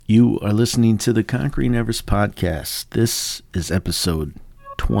You are listening to the Conquering Everest podcast. This is episode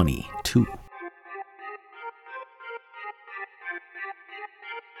 22.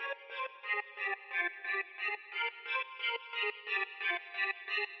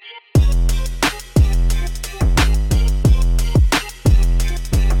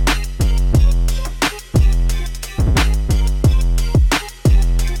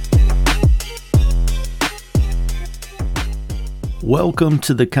 Welcome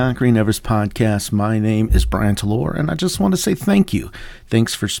to the Conquering Everest podcast. My name is Brian Talor, and I just want to say thank you.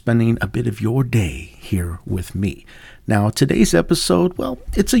 Thanks for spending a bit of your day here with me. Now, today's episode, well,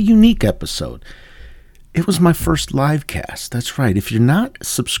 it's a unique episode. It was my first live cast. That's right. If you're not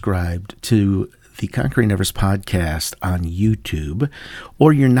subscribed to the Conquering Everest podcast on YouTube,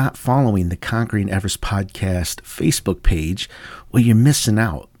 or you're not following the Conquering Everest podcast Facebook page, well, you're missing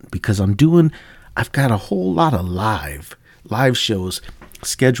out because I've got a whole lot of live shows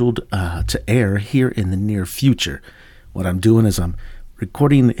scheduled to air here in the near future. What I'm doing is I'm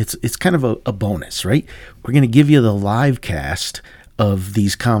recording, it's kind of a bonus, right? We're going to give you the live cast of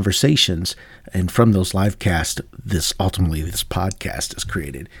these conversations, and from those live casts, this podcast is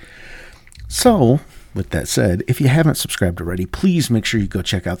created. So, with that said, if you haven't subscribed already, please make sure you go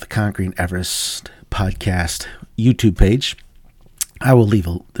check out the Conquering Everest podcast YouTube page. I will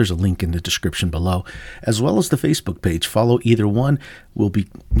there's a link in the description below, as well as the Facebook page. Follow either one. We'll be,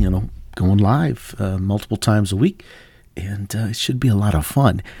 going live multiple times a week, and it should be a lot of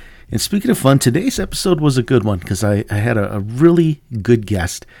fun. And speaking of fun, today's episode was a good one because I had a really good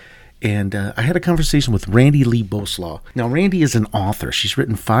guest, and I had a conversation with Randy Lee Boslaw. Now, Randy is an author. She's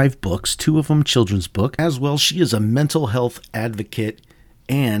written 5 books, 2 of them children's book. As well, she is a mental health advocate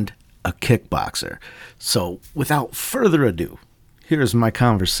and a kickboxer. So, without further ado, here's my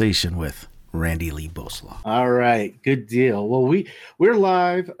conversation with Randy Lee Boslaw. All right, good deal. Well, we're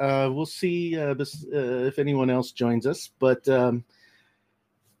live. We'll see if anyone else joins us, but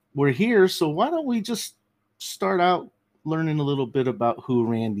we're here. So why don't we just start out learning a little bit about who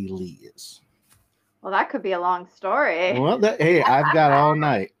Randy Lee is? Well, that could be a long story. Well, hey, I've got all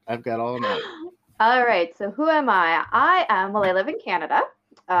night. All right. So who am I? I live in Canada,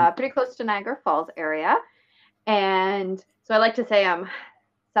 pretty close to Niagara Falls area, and so I like to say I'm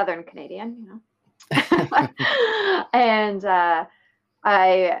Southern Canadian, and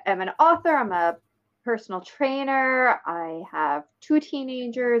I am an author. I'm a personal trainer. I have 2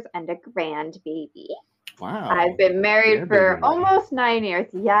 teenagers and a grandbaby. Wow. I've been married for almost 9 years.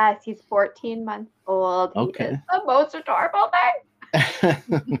 Yes, he's 14 months old. Okay. He is the most adorable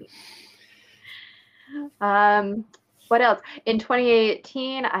thing. What else? In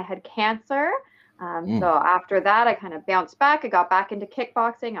 2018, I had cancer. So after that, I kind of bounced back. I got back into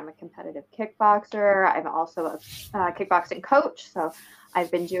kickboxing. I'm a competitive kickboxer. I'm also a kickboxing coach. So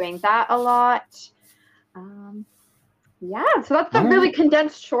I've been doing that a lot. So that's the really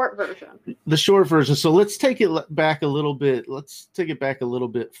condensed short version. The short version. So let's take it back a little bit. Let's take it back a little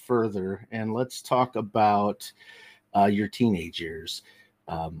bit further, and let's talk about your teenage years.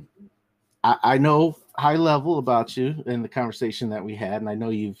 I know high level about you in the conversation that we had, and I know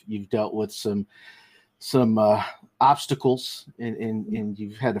you've dealt with some obstacles, and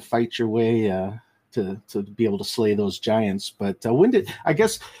you've had to fight your way to be able to slay those giants. But when did, I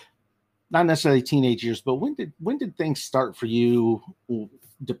guess, not necessarily teenage years, but when did things start for you,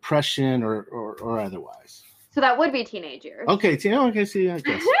 depression or otherwise? So that would be teenage years. Okay, see, I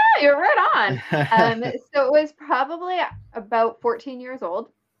guess. Yeah, you're right on. So it was probably about 14 years old.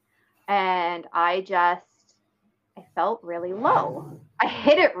 And I felt really low. I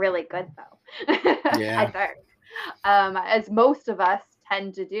hit it really good though. Yeah. I think, as most of us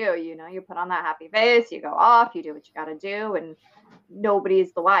tend to do, you put on that happy face, you go off, you do what you got to do, and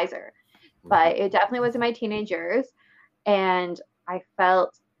nobody's the wiser. But it definitely was in my teenage years, and I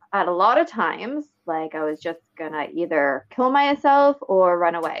felt at a lot of times like I was just gonna either kill myself or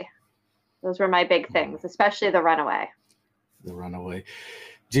run away. Those were my big things, especially the runaway. The runaway.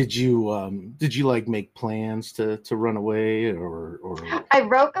 Did you like make plans to run away or? I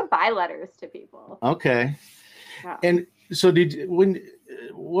wrote goodbye letters to people. Okay. Yeah. And so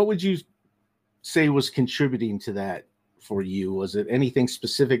what would you say was contributing to that for you? Was it anything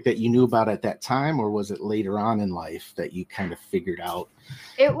specific that you knew about at that time, or was it later on in life that you kind of figured out?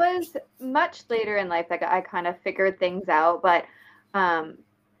 It was much later in life that I kind of figured things out, but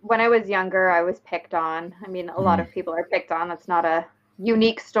when I was younger, I was picked on. I mean, a lot of people are picked on. That's not a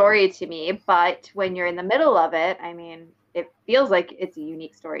unique story to me, but when you're in the middle of it, I mean, it feels like it's a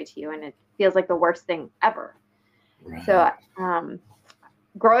unique story to you, and it feels like the worst thing ever. Right. So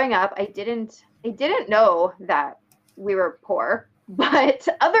growing up, I didn't know that we were poor but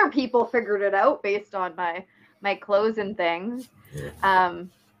other people figured it out based on my clothes and things.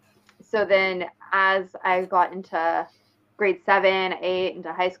 So then as I got into grade 7, 8,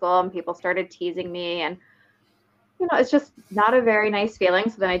 into high school, and people started teasing me, and it's just not a very nice feeling.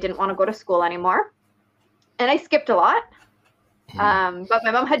 So then I didn't want to go to school anymore, and I skipped a lot. But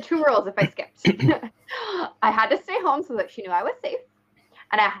my mom had 2 rules if I skipped. I had to stay home so that she knew I was safe,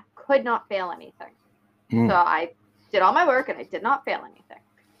 and I could not fail anything. So I did all my work and I did not fail anything.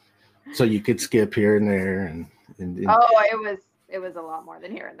 So you could skip here and there, and oh, it was a lot more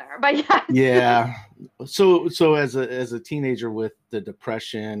than here and there, but yes. Yeah. So as a teenager with the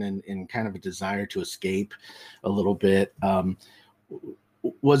depression and kind of a desire to escape a little bit,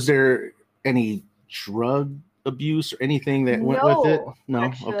 was there any drug abuse or anything that went with it? No,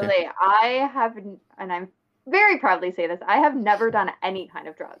 actually, okay. I have, and I'm very proudly say this, I have never done any kind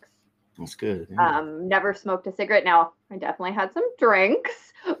of drugs. That's good. Yeah. Never smoked a cigarette. Now, I definitely had some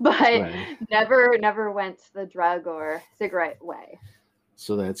drinks, but Right. never went the drug or cigarette way.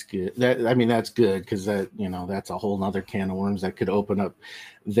 So that's good. That's good, because that's a whole nother can of worms that could open up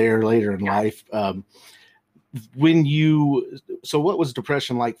there later in life. So what was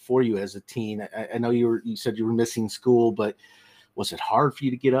depression like for you as a teen? I know you said you were missing school, but was it hard for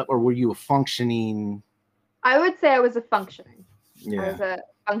you to get up, or were you a functioning? I would say I was a functioning. Yeah. I was a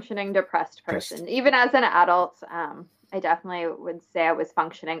functioning depressed person. Even as an adult, I definitely would say I was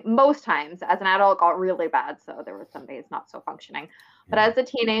functioning. Most times as an adult, got really bad, so there were some days not so functioning. But as a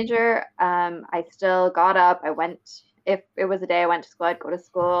teenager, I still got up. I went, if it was a day I went to school, I'd go to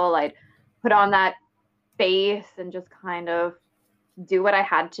school. I'd put on that face and just kind of do what I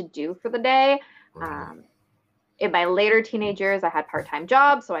had to do for the day. Right. In my later teenage years, I had part-time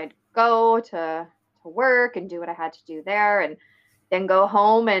jobs, so I'd go to work and do what I had to do there, and then go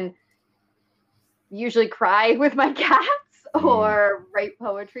home and usually cry with my cats or write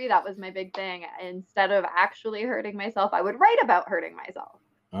poetry. That was my big thing. Instead of actually hurting myself, I would write about hurting myself.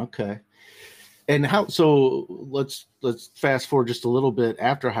 Okay. And so let's fast forward just a little bit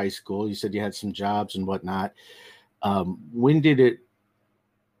after high school. You said you had some jobs and whatnot. When did it,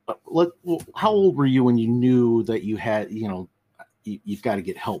 how old were you when you knew that you had, you've got to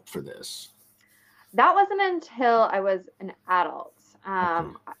get help for this? That wasn't until I was an adult.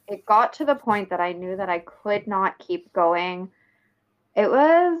 It got to the point that I knew that I could not keep going. It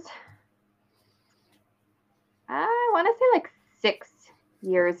was, I want to say like 6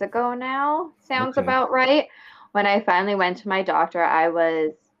 years ago now. Sounds about right. When I finally went to my doctor, I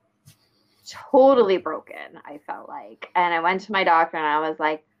was totally broken, I felt like. And I went to my doctor and I was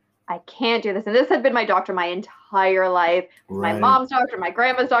like, I can't do this. And this had been my doctor my entire life. Right. My mom's doctor, my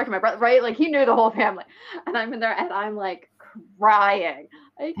grandma's doctor, my brother, right? Like he knew the whole family. And I'm in there and I'm like crying.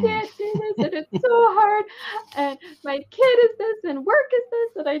 I can't do this and it's so hard. And my kid is this and work is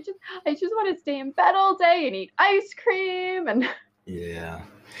this. And I just want to stay in bed all day and eat ice cream. And yeah.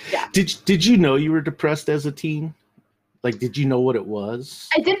 Did you know you were depressed as a teen? Like, did you know what it was?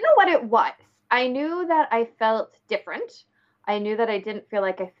 I didn't know what it was. I knew that I felt different. I knew that I didn't feel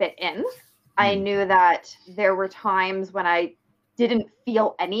like I fit in. I knew that there were times when I didn't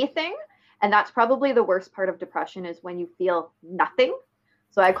feel anything. And that's probably the worst part of depression, is when you feel nothing.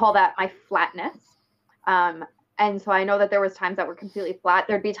 So I call that my flatness. And so I know that there was times that were completely flat.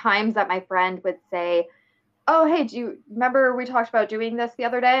 There'd be times that my friend would say, oh, hey, do you remember we talked about doing this the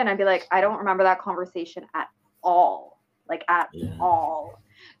other day? And I'd be like, I don't remember that conversation at all. Like at all.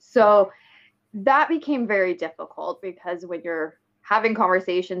 So that became very difficult, because when you're having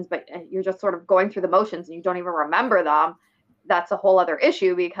conversations, but you're just sort of going through the motions and you don't even remember them, that's a whole other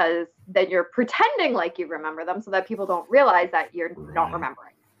issue, because then you're pretending like you remember them so that people don't realize that you're not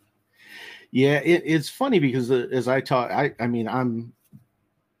remembering. Yeah, it's funny because as I talk, I've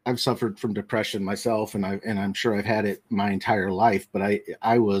suffered from depression myself, and I'm sure I've had it my entire life, but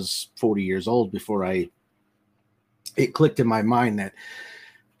I was 40 years old before it clicked in my mind that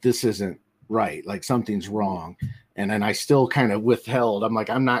this isn't right, like something's wrong. And then I still kind of withheld. I'm like,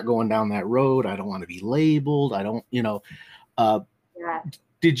 I'm not going down that road. I don't want to be labeled. I don't,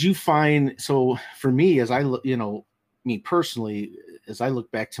 Did you find, so for me, as I look, me personally, as I look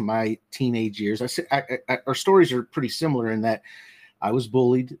back to my teenage years, our stories are pretty similar in that I was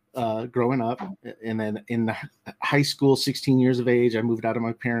bullied growing up. And then in high school, 16 years of age, I moved out of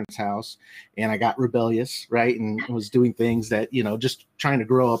my parents' house and I got rebellious, right? And was doing things that, just trying to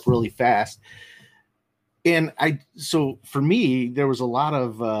grow up really fast. And so for me, there was a lot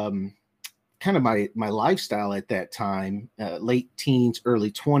of kind of my lifestyle at that time, late teens,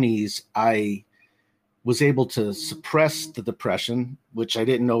 early 20s. I was able to suppress the depression, which I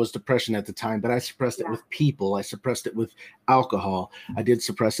didn't know was depression at the time, but I suppressed it with people. I suppressed it with alcohol. I did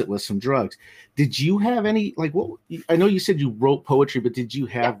suppress it with some drugs. Did you have any, like, what, I know you said you wrote poetry, but did you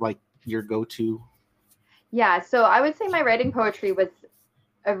have like your go-to? Yeah. So I would say my writing poetry was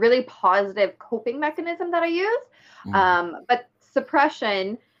a really positive coping mechanism that I use. But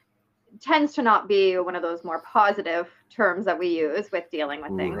suppression tends to not be one of those more positive terms that we use with dealing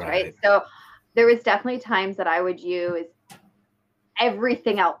with things, right? So there was definitely times that I would use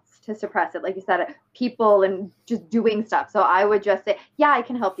everything else to suppress it. Like you said, people and just doing stuff. So I would just say, yeah, I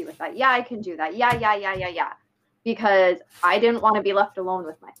can help you with that. Yeah, I can do that. Yeah. Because I didn't want to be left alone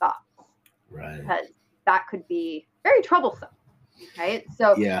with my thoughts. Right. Because that could be very troublesome. Right.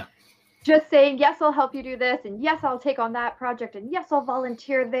 So just saying, yes, I'll help you do this. And yes, I'll take on that project. And yes, I'll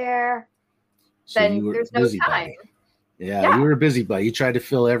volunteer there. So then there's no time. Yeah, you were a busybody. You tried to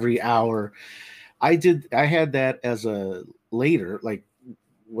fill every hour. I had that as a later, like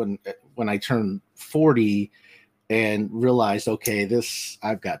when I turned 40 and realized, okay,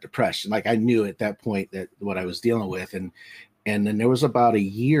 I've got depression. Like I knew at that point that what I was dealing with. And then there was about a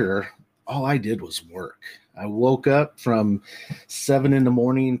year, all I did was work. I woke up from 7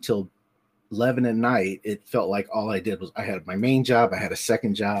 a.m. till 11 at night. It felt like all I did was I had my main job, I had a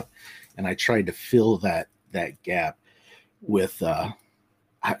second job, and I tried to fill that gap with,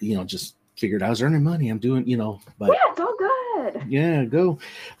 just figured I was earning money. I'm doing, but yeah, it's all good. Yeah, go.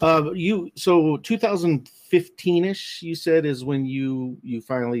 So 2015-ish, you said, is when you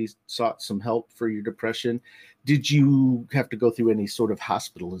finally sought some help for your depression. Did you have to go through any sort of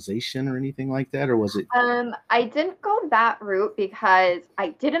hospitalization or anything like that, or was it? I didn't go that route because I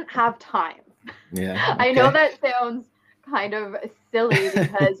didn't have time. Yeah. Okay. I know that sounds kind of silly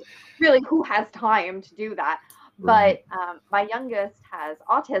because really, who has time to do that? But my youngest has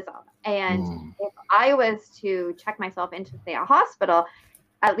autism. And if I was to check myself into, say, a hospital,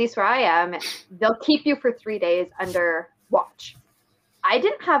 at least where I am, they'll keep you for 3 days under watch. I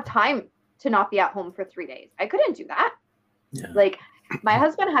didn't have time to not be at home for 3 days. I couldn't do that. Yeah. Like my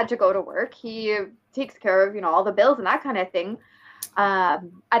husband had to go to work. He takes care of, all the bills and that kind of thing.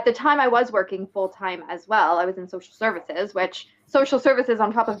 At the time I was working full time as well. I was in social services, which social services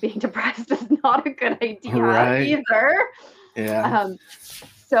on top of being depressed is not a good idea either. Yeah.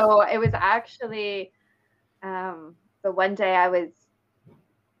 So it was actually the one day I'm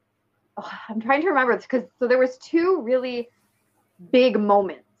trying to remember this because there was 2 really big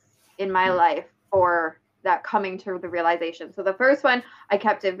moments in my life for that coming to the realization. So the first one, I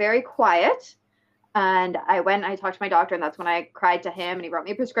kept it very quiet. And I talked to my doctor, and that's when I cried to him, and he wrote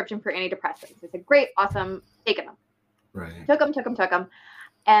me a prescription for antidepressants. I said, great, awesome, taking them. Right. Took them.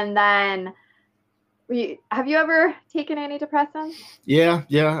 And then, have you ever taken antidepressants? Yeah,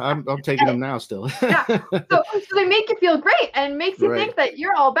 I'm taking them now still. So they make you feel great and makes you think that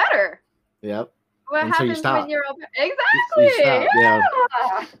you're all better. Yep. What happens when you're all better? Exactly.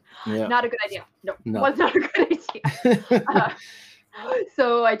 Yeah. Not a good idea. No. Was not a good idea.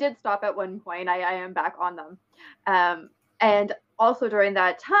 So I did stop at one point. I am back on them. And also during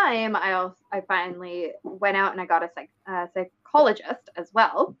that time, I finally went out and I got a psychologist as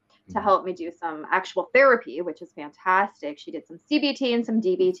well to help me do some actual therapy, which is fantastic. She did some CBT and some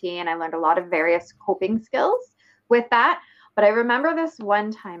DBT, and I learned a lot of various coping skills with that. But I remember this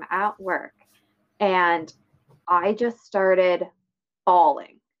one time at work, and I just started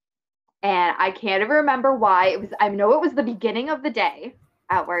bawling. And I can't even remember why. I know it was the beginning of the day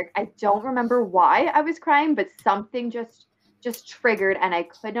at work. I don't remember why I was crying, but something just triggered, and I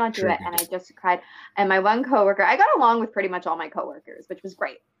could not do it, and I just cried. And my one coworker, I got along with pretty much all my coworkers, which was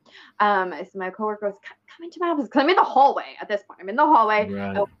great. So my coworker was, come into my office, because I'm in the hallway at this point. I'm in the hallway.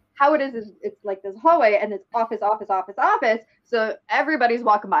 Right. How it is it's like this hallway, and it's office. So everybody's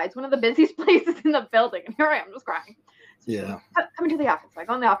walking by. It's one of the busiest places in the building, and here I am just crying. So yeah. Come into the office. So I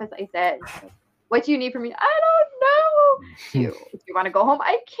go in the office. I said, what do you need from me? I don't know. Do you want to go home?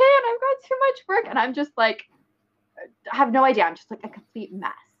 I can't. I've got too much work. And I'm just like, I have no idea. I'm just like a complete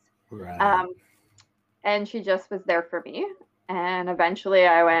mess. Right. And she just was there for me. And eventually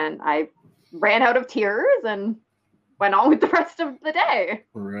I ran out of tears and went on with the rest of the day.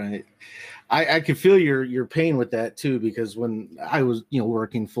 Right. I could feel your pain with that too, because when I was,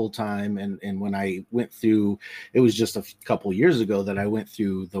 working full time and when I went through, it was just a couple years ago that I went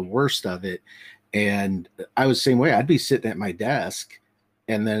through the worst of it. And I was the same way. I'd be sitting at my desk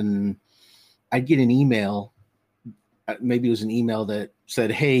and then I'd get an email. Maybe it was an email that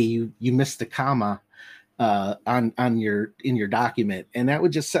said, hey, you missed the comma in your document. And that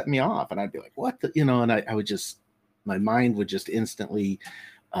would just set me off. And I'd be like, what and I would just, my mind would just instantly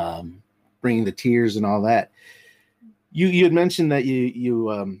bringing the tears and all that. You had mentioned that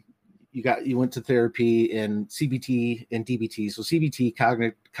you went to therapy and CBT and DBT. So CBT,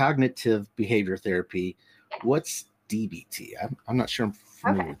 cognitive behavior therapy. What's DBT? I'm not sure I'm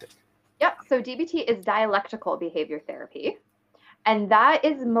familiar with it. Yep. So DBT is dialectical behavior therapy. And that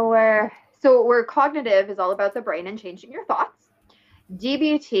is more, so where cognitive is all about the brain and changing your thoughts.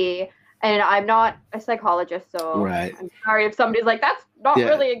 DBT, and I'm not a psychologist, so right. I'm sorry if somebody's like, that's not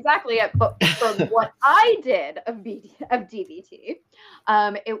really exactly it. But from what I did of DBT,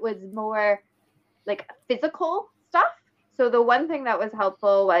 it was more like physical stuff. So the one thing that was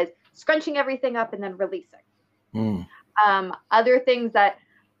helpful was scrunching everything up and then releasing. Other things that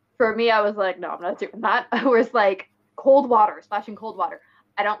for me, I was like, no, I'm not doing that. I was like cold water, splashing cold water.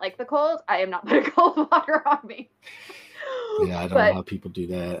 I don't like the cold. I am not putting cold water on me. Yeah, I don't know how people do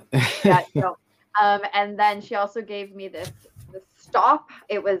that. Yeah, no. And then she also gave me this stop.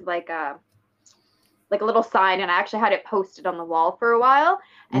 It was like a little sign, and I actually had it posted on the wall for a while.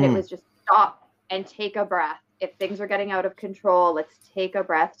 And it was just stop and take a breath. If things are getting out of control, let's take a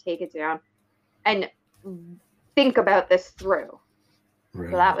breath, take it down, and think about this through.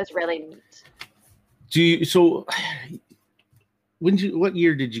 Right. So that was really neat. What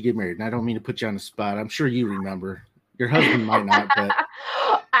year did you get married? And I don't mean to put you on the spot. I'm sure you remember. Your husband might not, but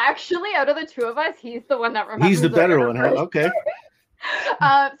actually, out of the two of us, he's the one that remembers. He's the better one, huh? Okay.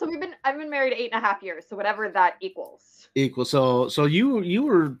 So I've been married 8.5 years, so whatever that equals. So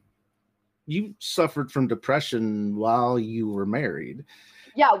you suffered from depression while you were married.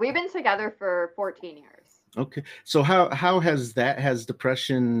 Yeah, we've been together for 14 years. Okay. So has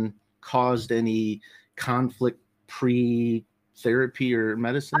depression caused any conflict pre-therapy or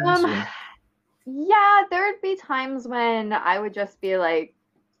medicine? Yeah, there'd be times when I would just be like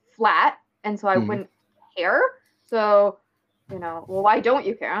flat, and so I wouldn't care. So, well, why don't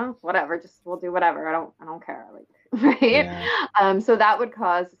you care? Whatever, just we'll do whatever. I don't care, like, right? Yeah. So that would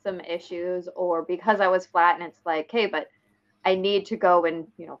cause some issues, or because I was flat, and it's like, hey, but I need to go and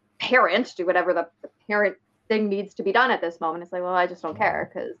parent, do whatever the parent thing needs to be done at this moment. It's like, well, I just don't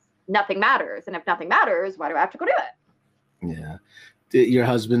care because nothing matters, and if nothing matters, why do I have to go do it? Yeah. Your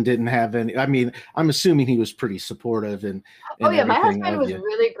husband didn't have any. I mean, I'm assuming he was pretty supportive and oh yeah, my husband was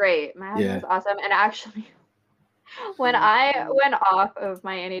really great. My husband was awesome. And actually, when I went off of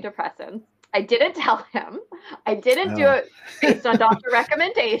my antidepressants, I didn't tell him. I didn't do it based on doctor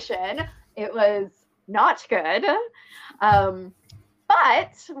recommendation. It was not good. But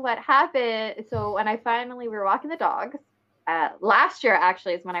what happened? So when we were walking the dogs. Last year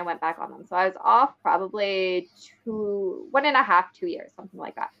actually is when I went back on them. So I was off probably 1.5, 2 years, something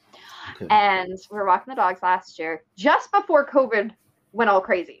like that. Okay. And we were walking the dogs last year, just before COVID went all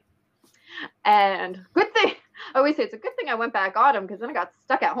crazy. And good thing, I always say it's a good thing I went back on them because then I got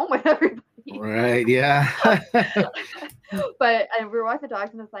stuck at home with everybody. Right, yeah. But we were walking the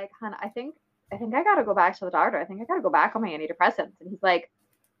dogs and it's like, hon, I think I got to go back to the doctor. I think I got to go back on my antidepressants. And he's like,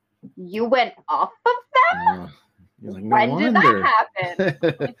 you went off of them? You're like, when did that happen?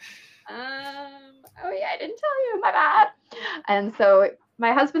 Like, oh yeah, I didn't tell you, my bad. And so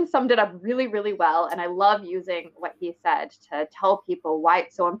my husband summed it up really, really well. And I love using what he said to tell people why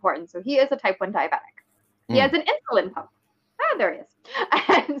it's so important. So he is a type 1 diabetic. He has an insulin pump. Ah, there he is.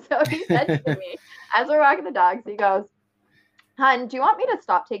 And so he said to me, as we're walking the dogs, he goes, hon, do you want me to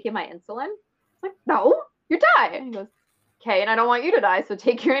stop taking my insulin? I'm like, no, you die. And he goes, okay, and I don't want you to die, so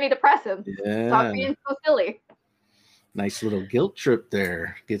take your antidepressants. Yeah. Stop being so silly. Nice little guilt trip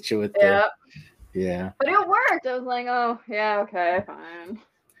there. Get you with the yeah. But it worked. I was like, oh yeah, okay, fine.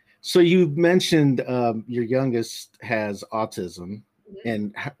 So you mentioned your youngest has autism,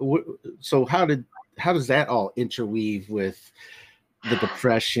 and so how does that all interweave with the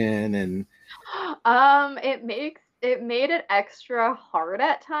depression and? It made it extra hard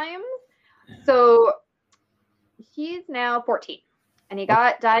at times. So he's now 14, and he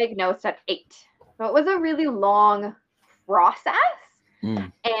got diagnosed at 8. So it was a really long process.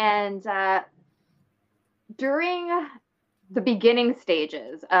 And during the beginning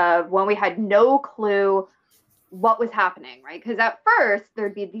stages of when we had no clue what was happening, right? Because at first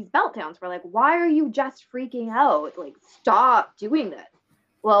there'd be these meltdowns. We're like, why are you just freaking out? Like, stop doing this.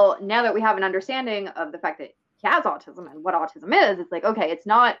 Well, now that we have an understanding of the fact that he has autism and what autism is, it's like, okay, it's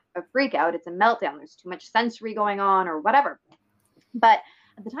not a freak out, it's a meltdown. There's too much sensory going on or whatever. But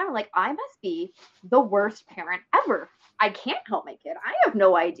at the time, I'm like, I must be the worst parent ever. I can't help my kid. I have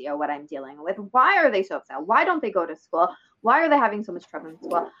no idea what I'm dealing with. Why are they so upset? Why don't they go to school? Why are they having so much trouble in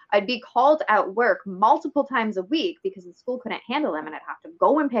school? I'd be called at work multiple times a week because the school couldn't handle him and I'd have to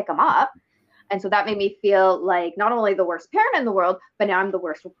go and pick him up. And so that made me feel like not only the worst parent in the world, but now I'm the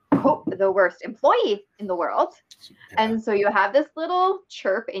worst quote, the worst employee in the world. Yeah. And so you have this little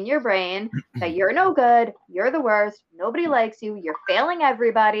chirp in your brain that you're no good, you're the worst, nobody likes you, you're failing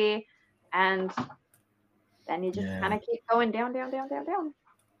everybody. And then you just kind of keep going down, down, down, down, down.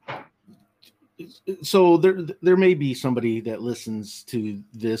 So there may be somebody that listens to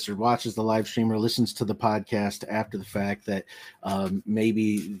this or watches the live stream or listens to the podcast after the fact that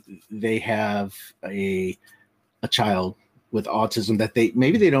maybe they have a child with autism that they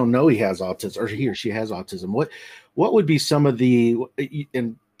don't know he has autism or he or she has autism. What would be some of the,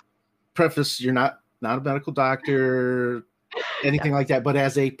 and preface, you're not a medical doctor, anything like that, but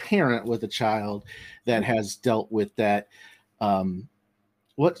as a parent with a child that has dealt with that,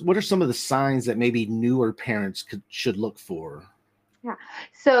 what are some of the signs that maybe newer parents should look for? Yeah.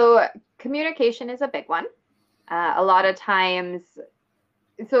 So communication is a big one. A lot of times,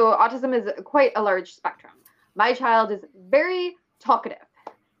 so autism is quite a large spectrum. My child is very talkative.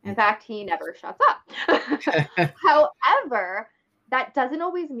 In fact, he never shuts up. However, that doesn't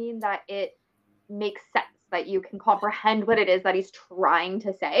always mean that it makes sense, that you can comprehend what it is that he's trying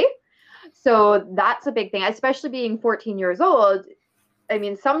to say. So that's a big thing, especially being 14 years old. I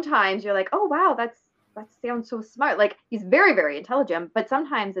mean, sometimes you're like, oh, wow, that sounds so smart. Like, he's very, very intelligent. But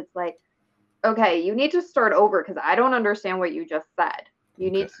sometimes it's like, okay, you need to start over because I don't understand what you just said. You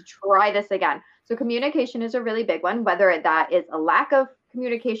need to try this again. So communication is a really big one, whether that is a lack of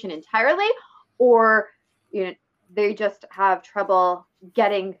communication entirely or they just have trouble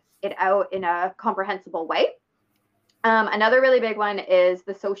getting it out in a comprehensible way. Another really big one is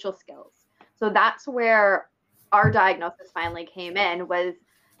the social skills. So that's where our diagnosis finally came in, was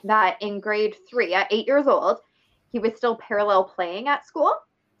that in grade 3, at 8 years old, he was still parallel playing at school.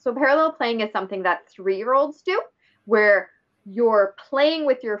 So parallel playing is something that 3-year-olds do, where you're playing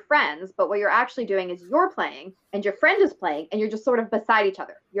with your friends, but what you're actually doing is you're playing and your friend is playing and you're just sort of beside each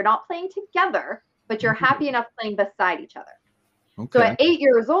other. You're not playing together, but you're happy enough playing beside each other. Okay. So at 8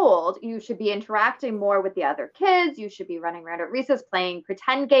 years old, you should be interacting more with the other kids. You should be running around at recess playing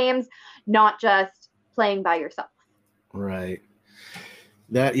pretend games, not just playing by yourself. Right.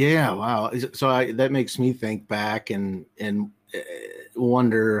 Wow. So that makes me think back and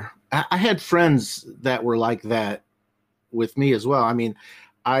wonder. I had friends that were like that with me as well. I mean,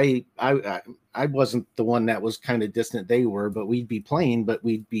 I wasn't the one that was kind of distant. They were, but we'd be playing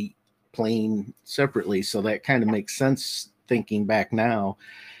separately. So that kind of makes sense thinking back now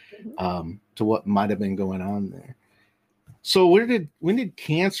to what might have been going on there. So when did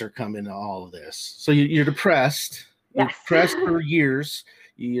cancer come into all of this? So you're depressed. You're depressed for years.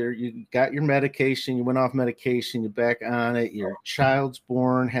 You got your medication. You went off medication. You're back on it. Your child's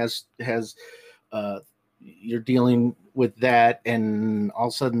born. You're dealing with that, and all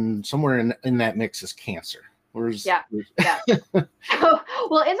of a sudden, somewhere in that mix is cancer. Well, in that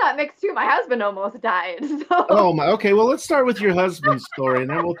mix too, my husband almost died. So. Oh my. Okay. Well, let's start with your husband's story, and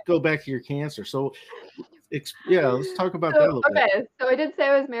then we'll go back to your cancer. So. Let's talk about that a little bit. Okay, so I did say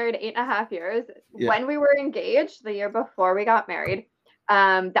I was married 8.5 years. Yeah. When we were engaged, the year before we got married,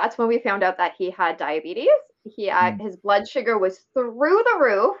 that's when we found out that he had diabetes. His blood sugar was through the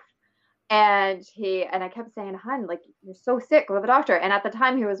roof, and I kept saying, "Hun, like, you're so sick, go to the doctor." And at the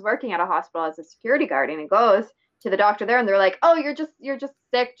time, he was working at a hospital as a security guard, and he goes to the doctor there, and they're like, "Oh, you're just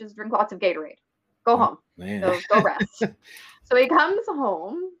sick. Just drink lots of Gatorade. Go home. So go rest." So he comes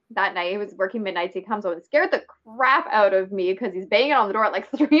home that night. He was working midnights. He comes home and scared the crap out of me because he's banging on the door at like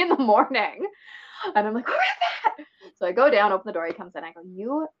 3 a.m. And I'm like, "What is that?" So I go down, open the door. He comes in. I go,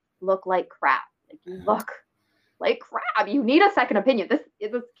 "You look like crap. Like, you look like crap. You need a second opinion. This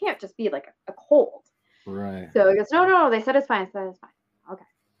can't just be like a cold." Right. So he goes, No. They said it's fine. Okay.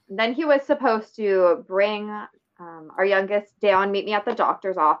 And then he was supposed to bring our youngest down, meet me at the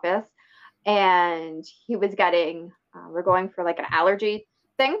doctor's office. And he was getting, we're going for like an allergy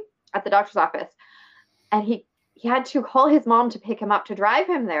thing at the doctor's office. And he had to call his mom to pick him up to drive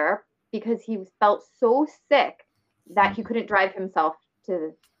him there because he felt so sick that he couldn't drive himself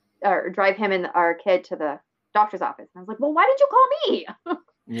drive him and our kid to the doctor's office. And I was like, "Well, why did you call me?"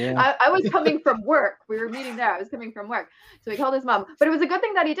 Yeah. I was coming from work. We were meeting there. I was coming from work. So he called his mom. But it was a good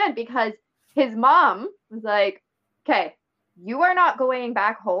thing that he did because his mom was like, "Okay, you are not going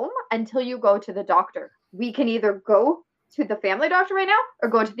back home until you go to the doctor. We can either go to the family doctor right now or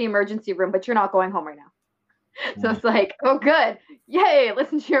go to the emergency room, but you're not going home right now." So it's like, oh, good. Yay,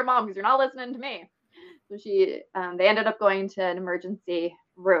 listen to your mom because you're not listening to me. So they ended up going to an emergency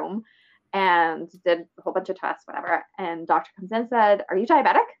room and did a whole bunch of tests, whatever. And doctor comes in and said, "Are you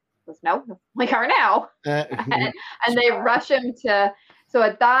diabetic?" I goes, "No." Like, "Are now?" And they rush him to, so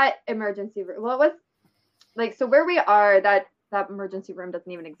at that emergency room, well, it was like, so where we are, that that emergency room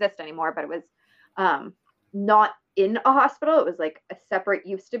doesn't even exist anymore, but it was not in a hospital. It was like a separate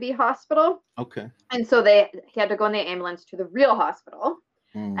used to be hospital. Okay. And so he had to go in the ambulance to the real hospital,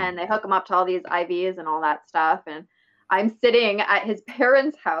 and they hook him up to all these IVs and all that stuff. And I'm sitting at his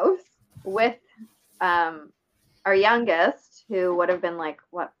parents' house with our youngest, who would have been like,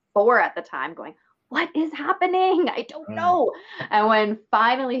 4 at the time, going, what is happening? I don't know. And when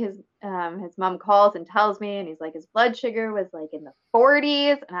finally his mom calls and tells me, and he's like, his blood sugar was like in the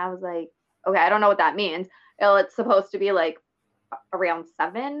 40s. And I was like, okay, I don't know what that means. It's supposed to be like around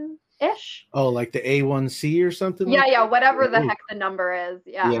 7-ish. Oh, like the A1C or something? Yeah, like yeah, that? whatever the heck the number is.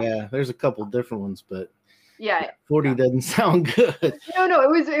 Yeah. Yeah, there's a couple different ones, but 40 yeah. doesn't sound good. No,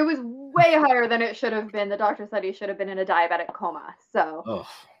 it was way higher than it should have been. The doctor said he should have been in a diabetic coma. So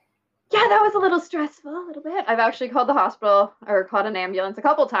yeah, that was a little stressful, a little bit. I've actually called the hospital or called an ambulance a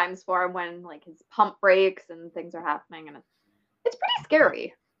couple times for him when like his pump breaks and things are happening, and it's pretty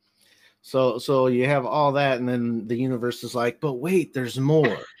scary. So you have all that, and then the universe is like, but wait, there's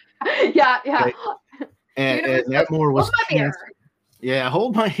more. yeah. Okay. And that more was cancer. Yeah,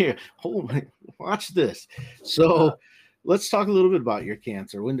 hold my hair. Watch this. So let's talk a little bit about your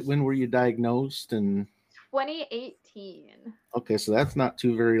cancer. When were you diagnosed? And 2018. Okay, so that's not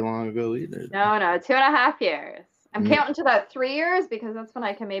too very long ago either. No, 2.5 years. I'm counting to that 3 years because that's when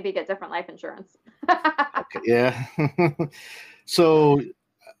I can maybe get different life insurance. Okay, yeah. So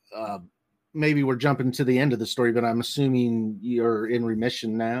maybe we're jumping to the end of the story, but I'm assuming you're in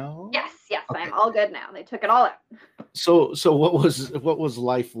remission now. Yes, okay. I'm all good now. They took it all out. So what was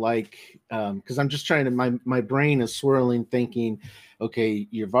life like? Because I'm just trying to, my brain is swirling, thinking, okay,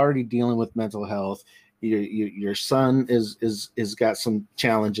 you're already dealing with mental health. Your son is got some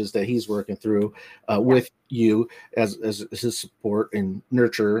challenges that he's working through with you as his support and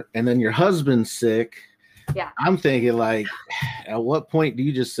nurture, and then your husband's sick. Yeah, I'm thinking, like, at what point do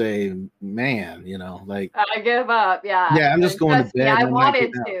you just say, man, like, I give up? Yeah, I'm just going to bed. I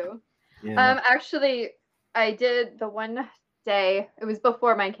wanted to. Yeah. Actually, I did the one day. It was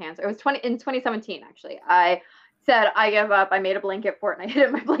before my cancer. It was in 2017. Actually, I said I give up. I made a blanket fort, and I hid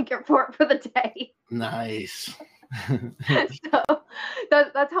in my blanket fort for the day. Nice. So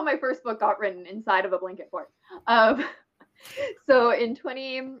that's how my first book got written, inside of a blanket fort. So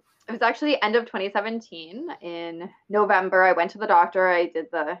it was actually end of 2017. In November, I went to the doctor. I did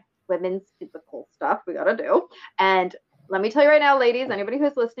the women's physical stuff we got to do. And let me tell you right now, ladies, anybody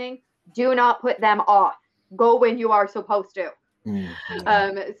who's listening, do not put them off. Go when you are supposed to.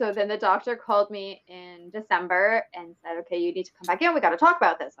 Mm-hmm. So then the doctor called me in December and said, okay, you need to come back in. We got to talk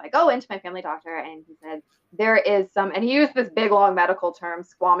about this. So I go into my family doctor, and he said, there is some, and he used this big, long medical term,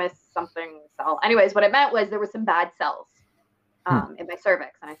 squamous something cell. Anyways, what it meant was there were some bad cells in my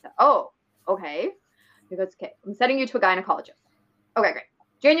cervix. And I said, oh, okay. He goes, okay, I'm sending you to a gynecologist. Okay, great.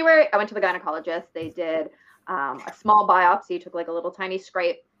 January, I went to the gynecologist. They did a small biopsy, took like a little tiny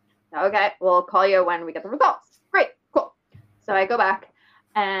scrape. Okay, we'll call you when we get the results. Great, cool. So I go back,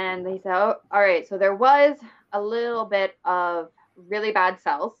 and they say, oh, all right, so there was a little bit of really bad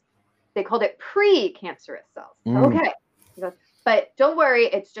cells. They called it precancerous cells. Okay. He goes, but don't worry,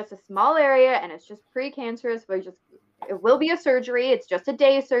 it's just a small area, and it's just precancerous. It will be a surgery. It's just a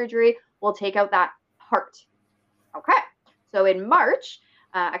day surgery. We'll take out that part. Okay. So in March,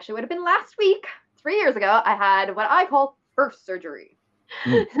 actually would have been last week, 3 years ago, I had what I call first surgery.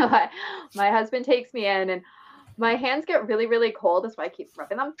 So my husband takes me in, and my hands get really, really cold. That's why I keep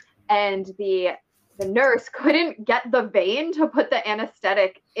rubbing them. And the nurse couldn't get the vein to put the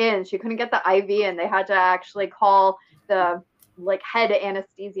anesthetic in. She couldn't get the IV, and they had to actually call the head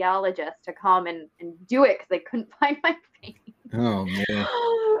anesthesiologist to come and do it because they couldn't find my vein. Oh man.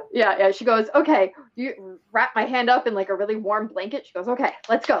 Yeah. She goes, okay, you wrap my hand up in like a really warm blanket. She goes, okay,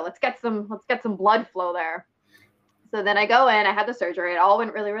 let's go. Let's get some blood flow there. So then I go in, I had the surgery. It all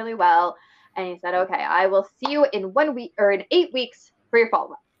went really, really well. And he said, okay, I will see you in 1 week or in 8 weeks for your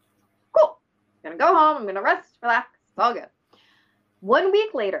follow-up. Cool. I'm going to go home. I'm going to rest, relax. It's all good. 1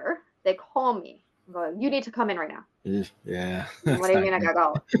 week later, they call me and go, you need to come in right now. Yeah. What do you mean I got to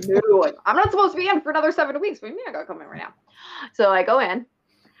go? No, I'm not supposed to be in for another 7 weeks. What do you mean I got to come in right now? So I go in,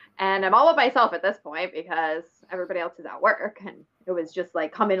 and I'm all by myself at this point because everybody else is at work. And it was just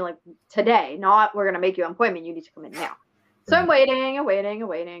like, come in like today, not we're going to make you an appointment. You need to come in now. So I'm waiting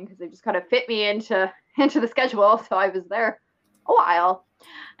because they just kind of fit me into the schedule. So I was there a while,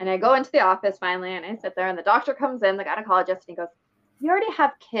 and I go into the office finally, and I sit there, and the doctor comes in, the gynecologist, and he goes, you already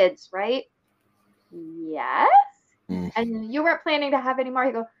have kids, right? Yes. And you weren't planning to have any more?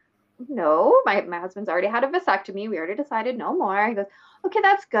 He goes, no, my husband's already had a vasectomy. We already decided no more. He goes, okay,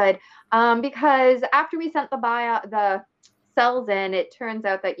 that's good. Because after we sent the cells in, it turns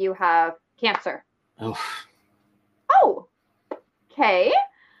out that you have cancer. Oh. Oh, okay.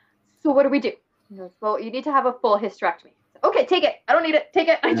 So what do we do? He goes, well, you need to have a full hysterectomy. Okay, take it. I don't need it. Take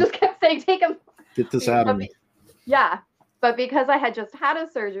it. I just kept saying, take him. Get this out of me. Yeah. But because I had just had a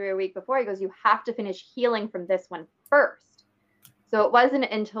surgery a week before, he goes, you have to finish healing from this one first. So it wasn't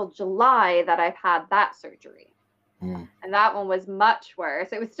until July that I've had that surgery. And that one was much worse.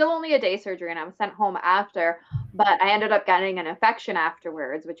 It was still only a day surgery and I was sent home after, but I ended up getting an infection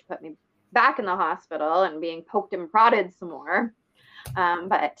afterwards, which put me back in the hospital and being poked and prodded some more.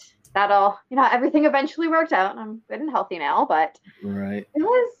 But that all, everything eventually worked out and I'm good and healthy now, but right. It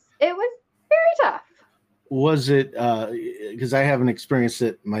was very tough. Was it, because I haven't experienced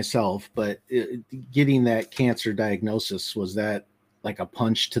it myself, but getting that cancer diagnosis, was that like a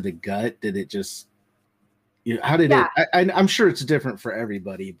punch to the gut? Did it just, how did it, I'm sure it's different for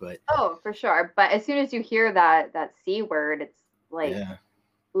everybody, but. Oh, for sure. But as soon as you hear that C word, it's like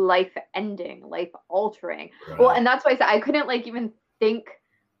life ending, life altering. Right. Well, and that's why I said I couldn't even think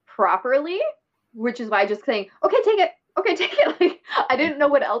properly, which is why I just saying, okay, take it. Okay, take it. Like, I didn't know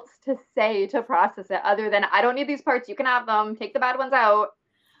what else to say to process it other than I don't need these parts. You can have them. Take the bad ones out.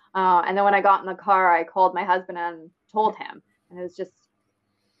 And then when I got in the car, I called my husband and told him. And it was just,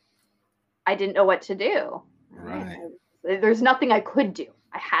 I didn't know what to do. Right. There's nothing I could do.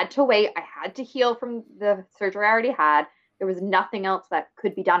 I had to wait. I had to heal from the surgery I already had. There was nothing else that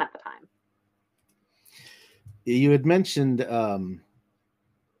could be done at the time. You had mentioned,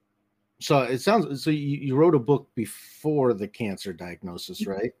 so it sounds, so you wrote a book before the cancer diagnosis,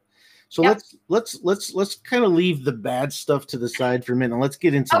 right? So let's kind of leave the bad stuff to the side for a minute. Let's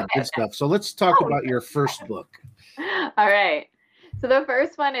get into the good stuff. So let's talk about your first book. All right. So the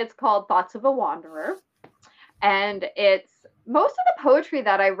first one is called Thoughts of a Wanderer. And it's most of the poetry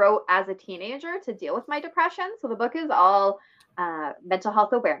that I wrote as a teenager to deal with my depression. So the book is all mental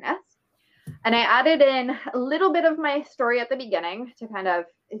health awareness. And I added in a little bit of my story at the beginning to kind of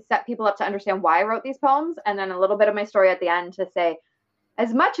set people up to understand why I wrote these poems. And then a little bit of my story at the end to say,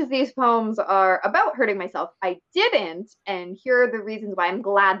 as much as these poems are about hurting myself, I didn't. And here are the reasons why I'm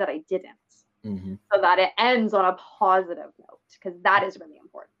glad that I didn't. Mm-hmm. So that it ends on a positive note, because that is really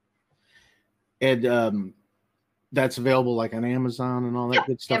important. And that's available like on Amazon and all that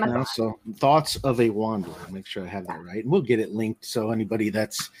good stuff now. So Thoughts of a Wanderer. Make sure I have that right. And we'll get it linked. So anybody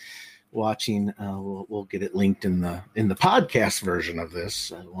that's watching, we'll get it linked in the podcast version of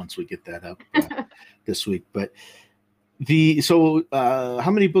this once we get that up this week. But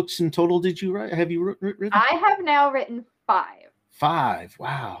how many books in total did you write? Have you written? I have now written 5. 5.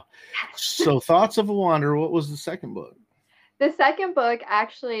 Wow. So Thoughts of a Wanderer. What was the second book? The second book,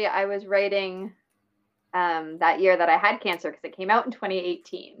 actually, I was writing that year that I had cancer because it came out in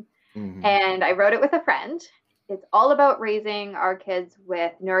 2018. Mm-hmm. And I wrote it with a friend. It's all about raising our kids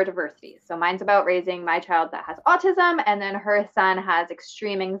with neurodiversity. So mine's about raising my child that has autism, and then her son has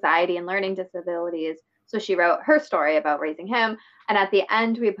extreme anxiety and learning disabilities. So she wrote her story about raising him. And at the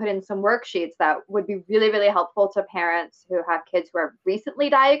end, we put in some worksheets that would be really, really helpful to parents who have kids who are recently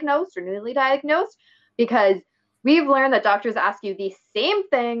diagnosed or newly diagnosed, because we've learned that doctors ask you the same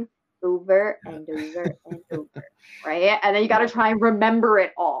thing over and over and over, right? And then you got to try and remember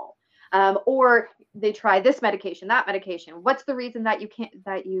it all. Or they try this medication, that medication. What's the reason that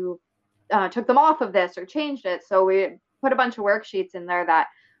you took them off of this or changed it? So we put a bunch of worksheets in there that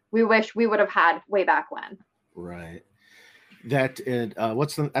we wish we would have had way back when. Right. That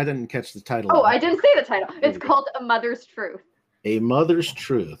I didn't catch the title. Oh, I didn't say the title. It's called A Mother's Truth. A Mother's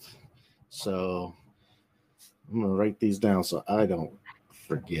Truth. So I'm going to write these down so I don't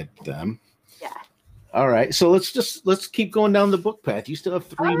forget them. Yeah. All right. So let's keep going down the book path. You still have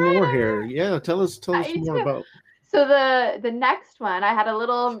 3 more here. Yeah. Tell us more about. So the next one, I had a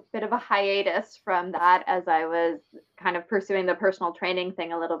little bit of a hiatus from that as I was kind of pursuing the personal training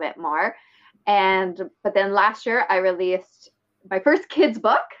thing a little bit more. But then last year I released my first kids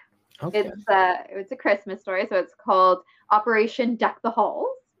book. Okay. It's a Christmas story. So it's called Operation Deck the Halls.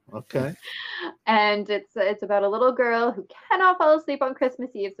 Okay. And it's about a little girl who cannot fall asleep on Christmas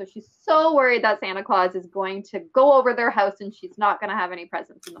Eve. So she's so worried that Santa Claus is going to go over their house and she's not going to have any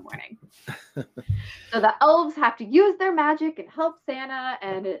presents in the morning. So the elves have to use their magic and help Santa,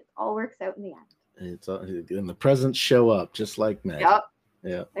 and it all works out in the end. And the presents show up just like magic. Yep.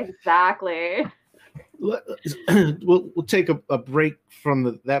 Yeah. Exactly. We'll take a break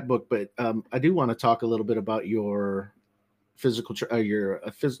from that book, but I do want to talk a little bit about your physical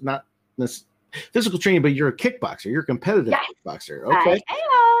not physical training, but you're a kickboxer. You're a competitive kickboxer. Okay. I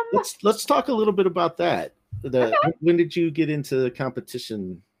am. Let's talk a little bit about that. When did you get into the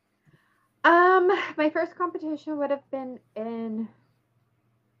competition? My first competition would have been in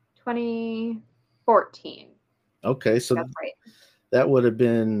 2014. Okay, so That's right. that would have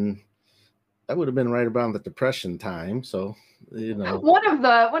been right around the Depression time. So, you know, One of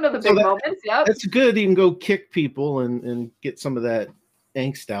the so big moments. Yep. that's good. You can go kick people and get some of that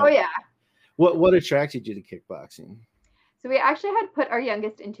angst Oh out. yeah. What attracted you to kickboxing? So we actually had put our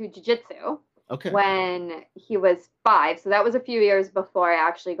youngest into jiu-jitsu Okay. when he was 5. So that was a few years before I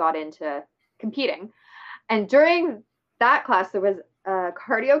actually got into competing. And during that class, there was a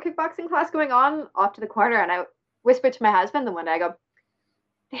cardio kickboxing class going on off to the corner. And I whispered to my husband the one day, I go,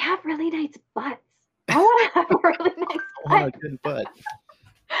 they have really nice butts. I want to have a really nice I want butt. a good butt.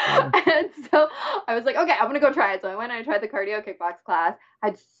 And so I was like, okay, I'm going to go try it. So I went and I tried the cardio kickbox class,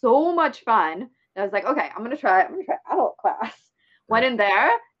 had so much fun. I was like, okay, I'm going to try adult class. Went in there,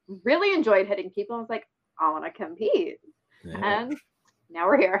 really enjoyed hitting people. I was like, I want to compete. Yeah. And now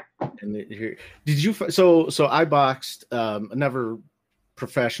we're here. And here, did you? So I boxed, never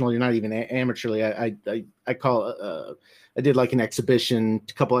professional. You're not even amateurly. I call I did like a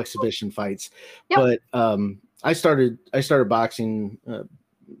couple exhibition fights, Yep. but I started boxing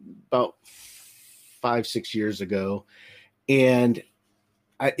about 5-6 years ago, and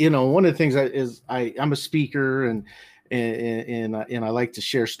one of the things I'm a speaker and I like to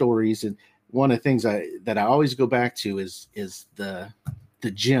share stories, and one of the things that I always go back to is the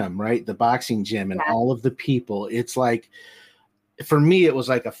gym, right? The boxing gym and all of the people. It's like, for me, it was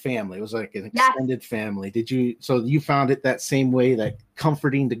like a family. It was like an extended family. So you found it that same way, that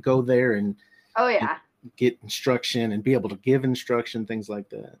comforting to go there and and get instruction and be able to give instruction, things like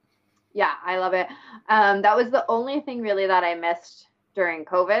that? Yeah, I love it. That was the only thing really that I missed during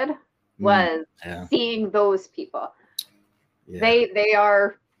COVID was seeing those people. Yeah. They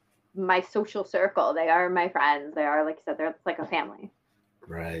are my social circle. They are my friends. They are, like you said, they're like a family.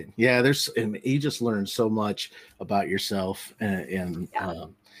 Right. Yeah. You just learn so much about yourself, and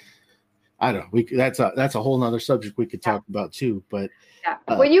I don't know. That's a whole nother subject we could talk about too. But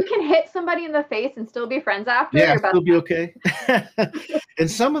when you can hit somebody in the face and still be friends after, you're still be okay. And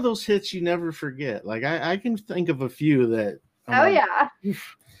some of those hits you never forget. Like I can think of a few that.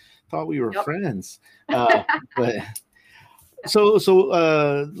 Thought we were friends. But so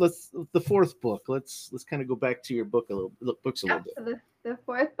let's the fourth book. Let's kind of go back to your books a little bit. The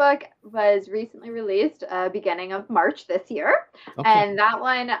fourth book was recently released beginning of March this year. Okay. And that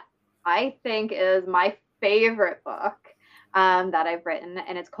one I think is my favorite book that I've written,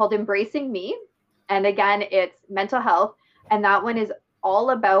 and it's called Embracing Me. And again, it's mental health, and that one is all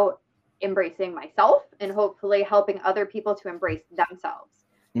about embracing myself and hopefully helping other people to embrace themselves.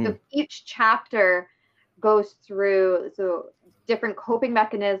 So each chapter goes through different coping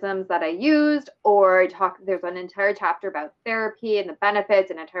mechanisms that I used, or there's an entire chapter about therapy and the benefits,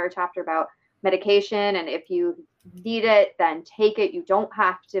 an entire chapter about medication, and if you need it, then take it. You don't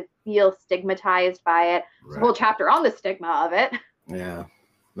have to feel stigmatized by it. There's a whole chapter on the stigma of it. Yeah.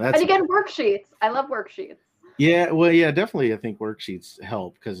 And again, worksheets. I love worksheets. Yeah, well, yeah, definitely. I think worksheets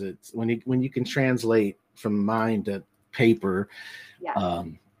help because it's when you can translate from mind to paper. Yeah.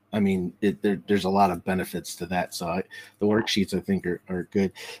 I mean, there's a lot of benefits to that. So the worksheets I think are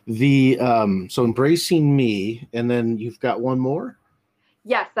good. So Embracing Me, and then you've got one more.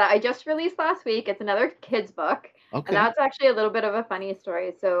 Yes, that I just released last week. It's another kids book, and that's actually a little bit of a funny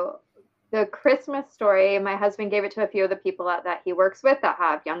story. So the Christmas story, my husband gave it to a few of the people that he works with that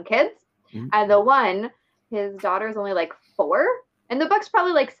have young kids, and the one, his daughter's only like 4, and the book's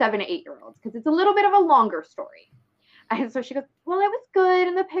probably like 7 to 8-year-olds because it's a little bit of a longer story. And so she goes, well, it was good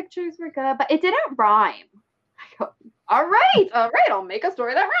and the pictures were good, but it didn't rhyme. I go, all right, I'll make a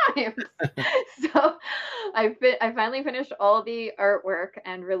story that rhymes. So I finally finished all the artwork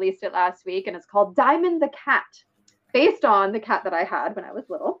and released it last week, and it's called Diamond the Cat, based on the cat that I had when I was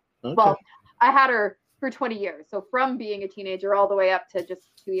little. Okay. Well, I had her for 20 years. So from being a teenager all the way up to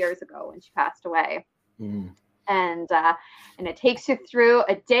just 2 years ago when she passed away. And it takes you through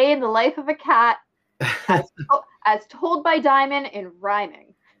a day in the life of a cat, as told by Diamond in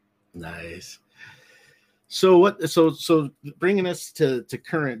rhyming. Nice. So bringing us to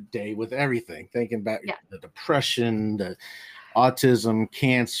current day with everything, thinking back the depression, the autism,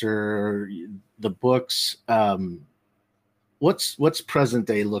 cancer, the books. What's present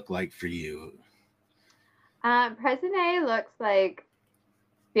day look like for you? Present day looks like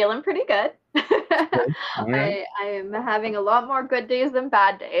feeling pretty good. Okay. Right. I am having a lot more good days than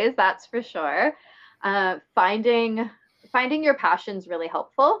bad days, that's for sure. Finding your passion's really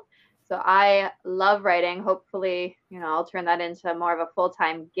helpful. So I love writing. Hopefully, I'll turn that into more of a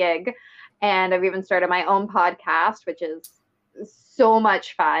full-time gig. And I've even started my own podcast, which is so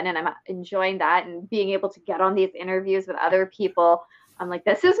much fun, and I'm enjoying that, and being able to get on these interviews with other people. I'm like,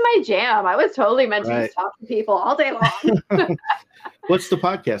 this is my jam. I was totally meant to just talk to people all day long. What's the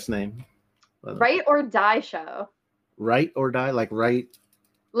podcast name? Write or Die Show. Write or Die, like write?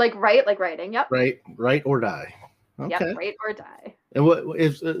 Like write, like writing. Yep. Write or Die. Okay. Yep. Write or Die. And what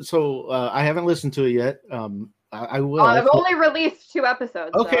is so? I haven't listened to it yet. I will. I've only released 2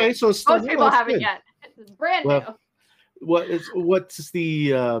 episodes. Okay, so most people haven't yet. It's brand new. What's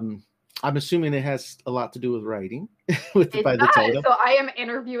the? I'm assuming it has a lot to do with writing. By the title. So I am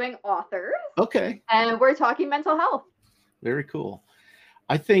interviewing authors. Okay. And we're talking mental health. Very cool.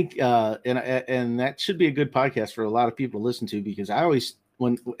 I think, and that should be a good podcast for a lot of people to listen to, because I always,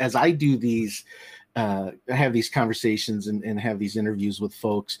 as I do these, have these conversations and have these interviews with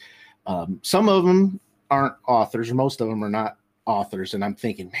folks, some of them aren't authors, or most of them are not authors. And I'm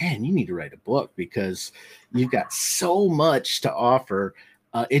thinking, man, you need to write a book, because you've got so much to offer.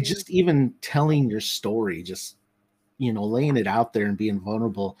 It just even telling your story, just, laying it out there and being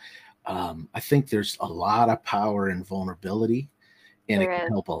vulnerable. I think there's a lot of power in vulnerability, and it can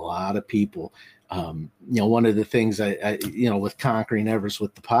help a lot of people. One of the things I with Conquering Everest,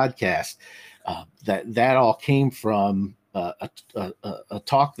 with the podcast, that all came from a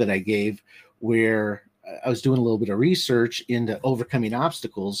talk that I gave, where I was doing a little bit of research into overcoming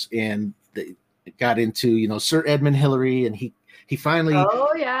obstacles, and got into, Sir Edmund Hillary, and he finally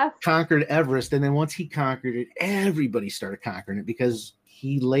conquered Everest. And then once he conquered it, everybody started conquering it, because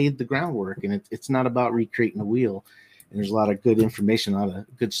he laid the groundwork, and it's not about recreating the wheel. And there's a lot of good information, a lot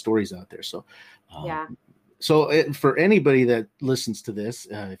of good stories out there. So, So for anybody that listens to this,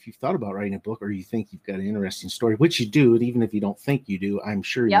 if you've thought about writing a book, or you think you've got an interesting story, which you do, and even if you don't think you do, I'm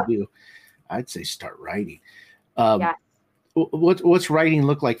sure you do, I'd say start writing. What's writing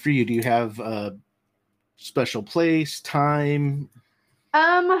look like for you? Do you have a special place, time?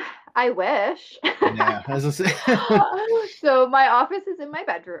 I wish. Yeah, as I say. So my office is in my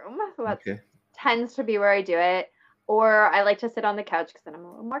bedroom, so that tends to be where I do it. Or I like to sit on the couch, because then I'm a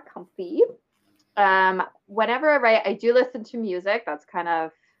little more comfy. Whenever I write, I do listen to music. That's kind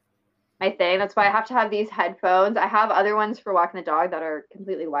of my thing. That's why I have to have these headphones. I have other ones for walking the dog that are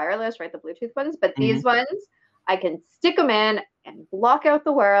completely wireless, right? The Bluetooth ones. But these ones, I can stick them in and block out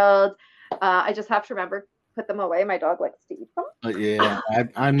the world. I just have to remember, put them away. My dog likes to eat them. Yeah,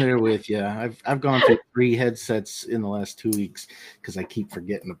 I'm there with you. I've gone through 3 headsets in the last 2 weeks, because I keep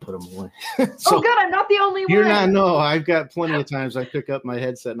forgetting to put them away. So, oh, good. I'm not the only one. You're not. No, I've got plenty of times I pick up my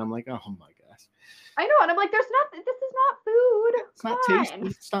headset and I'm like, oh my gosh. I know, and I'm like, this is not food. It's not tasty.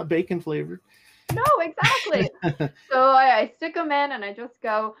 It's not bacon flavored. No, exactly. So I stick them in and I just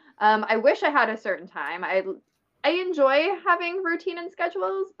go. I wish I had a certain time. I enjoy having routine and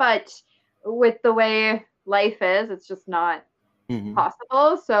schedules, but with the way life is, it's just not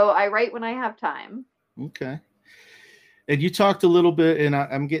possible. So I write when I have time. Okay. And you talked a little bit, and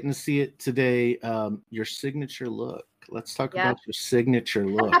I'm getting to see it today, your signature look. Let's talk about your signature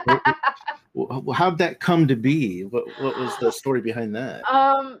look. How'd that come to be? What was the story behind that?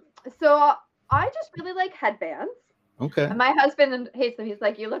 So I just really like headbands. Okay. And my husband hates them. He's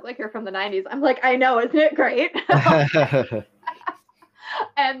like, you look like you're from the 90s. I'm like, I know, isn't it great?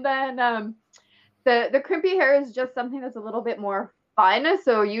 And then the crimpy hair is just something that's a little bit more fun.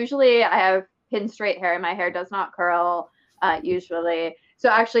 So usually I have pin straight hair, and my hair does not curl usually. So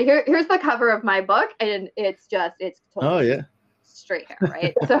actually here's the cover of my book, and it's totally straight hair,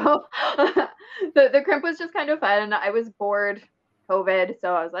 right? So the crimp was just kind of fun. I was bored COVID,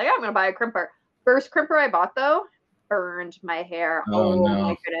 so I was like, I'm gonna buy a crimper. First crimper I bought, though, burned my hair. Oh no.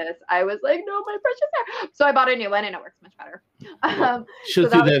 My goodness. I was like, no, my precious hair. So I bought a new one, and it works much better.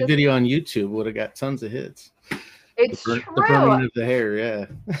 Should have that video on YouTube, would have got tons of hits. It's true. The burning of the hair, yeah.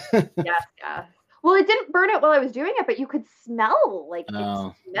 Yes. Well, it didn't burn it while I was doing it, but you could smell, like,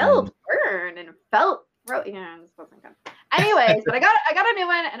 it smelled burn, and it felt, yeah, this wasn't good. Anyways, but I got a new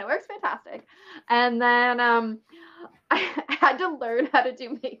one, and it works fantastic. And then I had to learn how to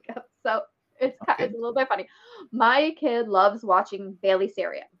do makeup, so it's a little bit funny. My kid loves watching Bailey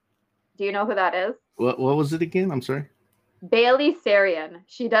Sarian. Do you know who that is? What was it again? I'm sorry. Bailey Sarian.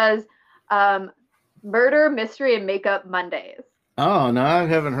 She does Murder, Mystery, and Makeup Mondays. Oh, no, I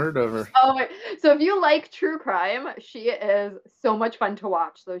haven't heard of her. Oh, so if you like true crime, she is so much fun to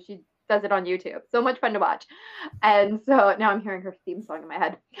watch. So she does it on YouTube. So much fun to watch. And so now I'm hearing her theme song in my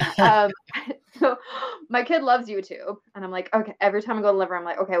head. So my kid loves YouTube. And I'm like, okay, every time I go to the living room, I'm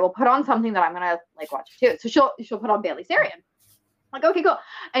like, okay, we'll put on something that I'm going to like watch too. So she'll put on Bailey Sarian. I'm like, okay, cool.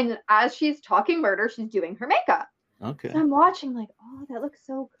 And as she's talking murder, she's doing her makeup. Okay. So I'm watching like, oh, that looks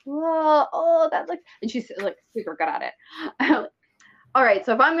so cool. Oh, that looks, and she's like super good at it. All right,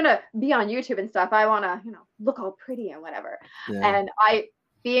 so if I'm gonna be on YouTube and stuff, I wanna, look all pretty and whatever. Yeah. And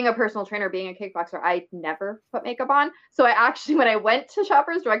being a personal trainer, being a kickboxer, I never put makeup on. So I actually, when I went to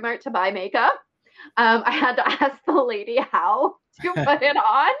Shoppers Drug Mart to buy makeup, I had to ask the lady how to put it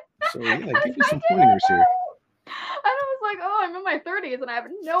on. So yeah, give me some pointers here. And I was like, oh, I'm in my 30s and I have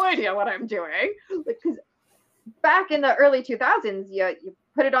no idea what I'm doing. Because back in the early 2000s, you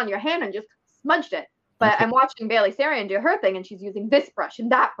put it on your hand and just smudged it. But I'm watching Bailey Sarian do her thing, and she's using this brush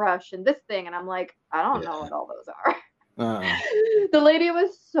and that brush and this thing, and I'm like, I don't know what all those are. The lady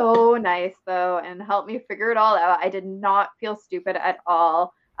was so nice though, and helped me figure it all out. I did not feel stupid at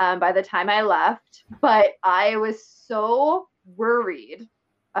all by the time I left, but I was so worried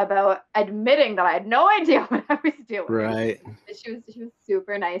about admitting that I had no idea what I was doing. Right. She was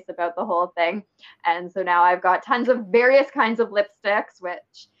super nice about the whole thing, and so now I've got tons of various kinds of lipsticks,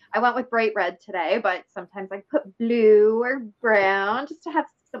 which I went with bright red today, but sometimes I put blue or brown just to have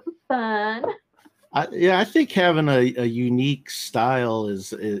some fun. I think having a unique style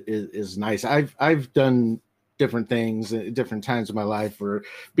is nice. I've done different things at different times of my life, for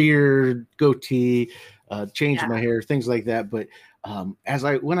beard, goatee, changing my hair, things like that. But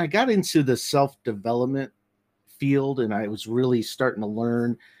when I got into the self-development field, and I was really starting to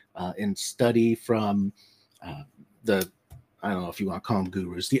learn and study from I don't know if you want to call them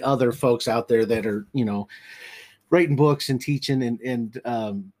gurus, the other folks out there that are, writing books and teaching. And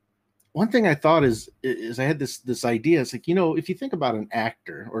one thing I thought is I had this idea. It's like, if you think about an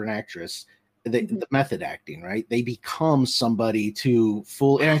actor or an actress, the method acting, right? They become somebody to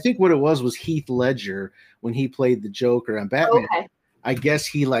and I think what it was Heath Ledger when he played the Joker on Batman. Okay. I guess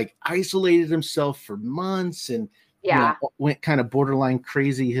he like isolated himself for months and went kind of borderline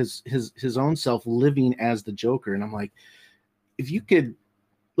crazy his own self, living as the Joker. And I'm like, if you could,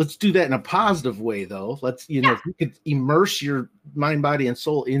 let's do that in a positive way, though. Let's, if you could immerse your mind, body, and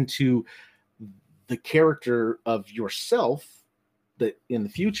soul into the character of yourself that in the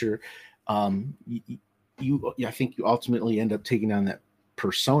future, I think you ultimately end up taking on that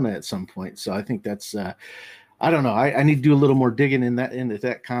persona at some point. So I think that's, I don't know. I need to do a little more digging into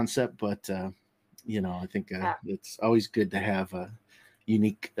that concept, but I think it's always good to have a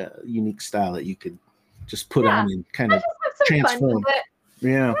unique style that you could just put on and kind of transform.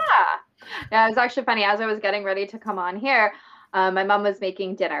 Yeah, it was actually funny. As I was getting ready to come on here, my mom was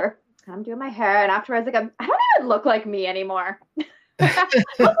making dinner. I'm doing my hair, and afterwards, I don't even look like me anymore. I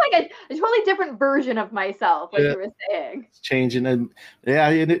look like a totally different version of myself, like you were saying. It's changing, and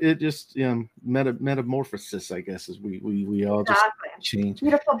it just metamorphosis, I guess, as we all just change.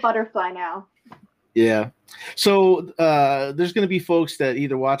 Beautiful butterfly now. Yeah. So there's going to be folks that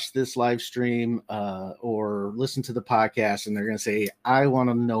either watch this live stream or listen to the podcast, and they're going to say, I want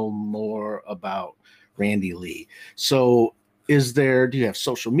to know more about Randy Lee. So do you have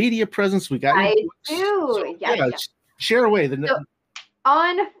social media presence? I do. So, yes. Share away.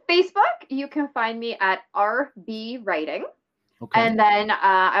 On Facebook, you can find me at RB Writing. Okay. And then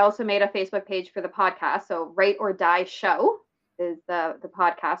I also made a Facebook page for the podcast. So Write or Die Show is the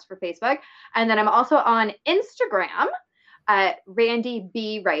podcast for Facebook. And then I'm also on Instagram at Randy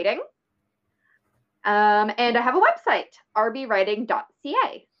B Writing. And I have a website,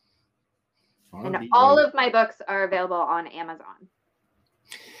 rbwriting.ca. And all of my books are available on Amazon.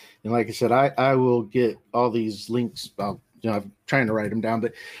 And like I said, I will get all these links. I'm trying to write them down,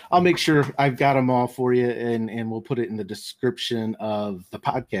 but I'll make sure I've got them all for you, and we'll put it in the description of the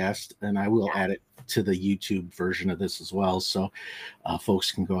podcast, and I will add it to the YouTube version of this as well, so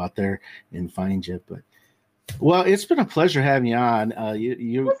folks can go out there and find you. But well, it's been a pleasure having you on.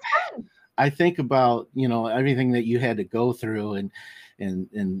 I think about everything that you had to go through,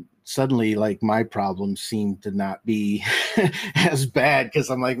 and suddenly, like, my problems seem to not be as bad,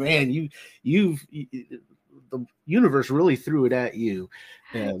 because I'm like, man, the universe really threw it at you.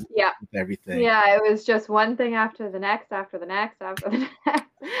 With everything. Yeah, it was just one thing after the next, after the next, after the next.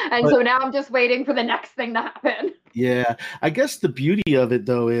 And so now I'm just waiting for the next thing to happen. Yeah. I guess the beauty of it,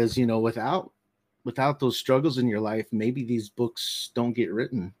 though, is, without those struggles in your life, maybe these books don't get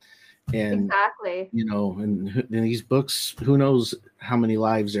written. And exactly. And these books, who knows how many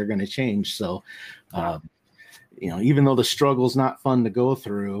lives they're going to change. So, even though the struggle's not fun to go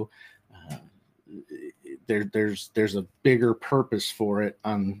through, there's a bigger purpose for it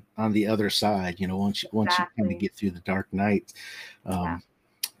on the other side, once you kind of get through the dark night.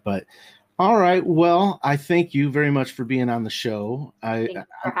 But all right, well, I thank you very much for being on the show. Thanks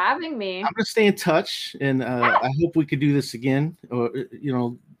for having me. I'm gonna stay in touch, and I hope we could do this again, or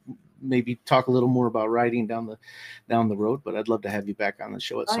maybe talk a little more about writing down the road. But I'd love to have you back on the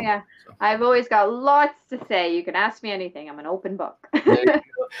show at some point. So. I've always got lots to say. You can ask me anything. I'm an open book.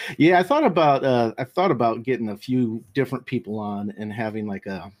 Yeah, I thought about getting a few different people on and having like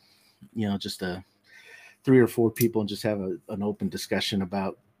a, just a 3 or 4 people and just have an open discussion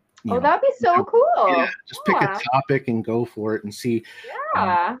about. That'd be so cool. Yeah, just pick a topic and go for it and see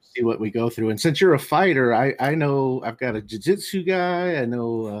what we go through. And since you're a fighter, I know I've got a jiu-jitsu guy. I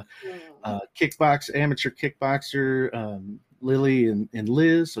know amateur kickboxer, Lily and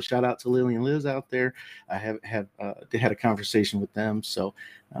Liz. So shout out to Lily and Liz out there. I have had a conversation with them. So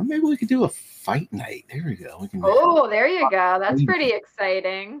maybe we could do a fight night. There we go. There you go. That's pretty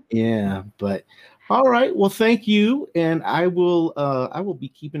exciting. Yeah, but. All right. Well, thank you. And I will be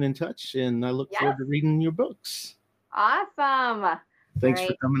keeping in touch, and I look forward to reading your books. Awesome. Thanks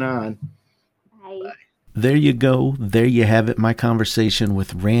for coming on. Bye. Bye. There you go. There you have it. My conversation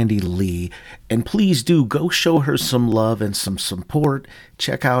with Randy Lee. And please do go show her some love and some support.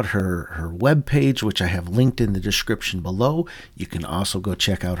 Check out her webpage, which I have linked in the description below. You can also go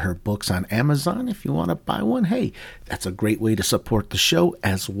check out her books on Amazon if you want to buy one. Hey, that's a great way to support the show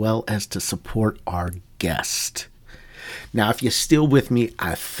as well as to support our guest. Now, if you're still with me,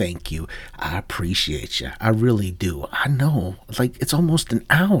 I thank you. I appreciate you. I really do. I know, it's almost an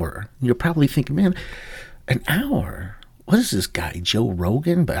hour. You're probably thinking, man, an hour? What is this guy, Joe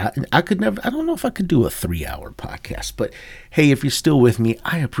Rogan? But I could never, I don't know if I could do a 3-hour podcast. But hey, if you're still with me,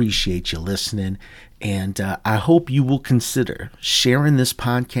 I appreciate you listening. And I hope you will consider sharing this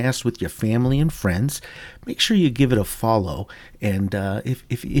podcast with your family and friends. Make sure you give it a follow. And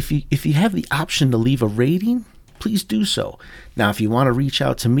if you have the option to leave a rating, please do so. Now, if you want to reach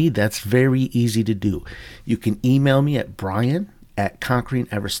out to me, that's very easy to do. You can email me at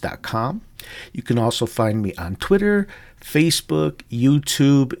brian@conqueringeverest.com. You can also find me on Twitter, Facebook,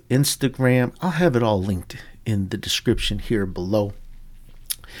 YouTube, Instagram. I'll have it all linked in the description here below.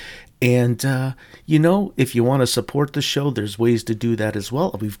 And, if you want to support the show, there's ways to do that as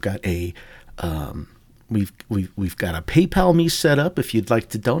well. We've got a we've got a PayPal me set up if you'd like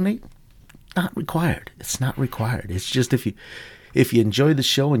to donate. Not required. It's not required. It's just if you enjoy the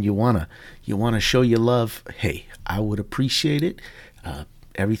show and you wanna show your love, hey, I would appreciate it.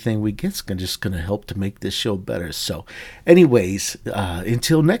 Everything we get's just gonna help to make this show better. So, anyways,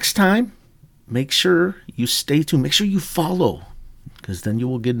 until next time, make sure you stay tuned. Make sure you follow, because then you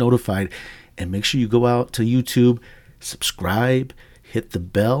will get notified. And make sure you go out to YouTube, subscribe, hit the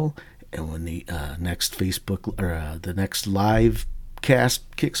bell, and when the next Facebook or the next live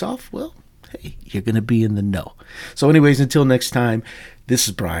cast kicks off, well, hey, you're going to be in the know. So anyways, until next time, this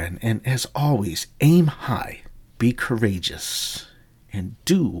is Brian. And as always, aim high, be courageous, and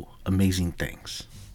do amazing things.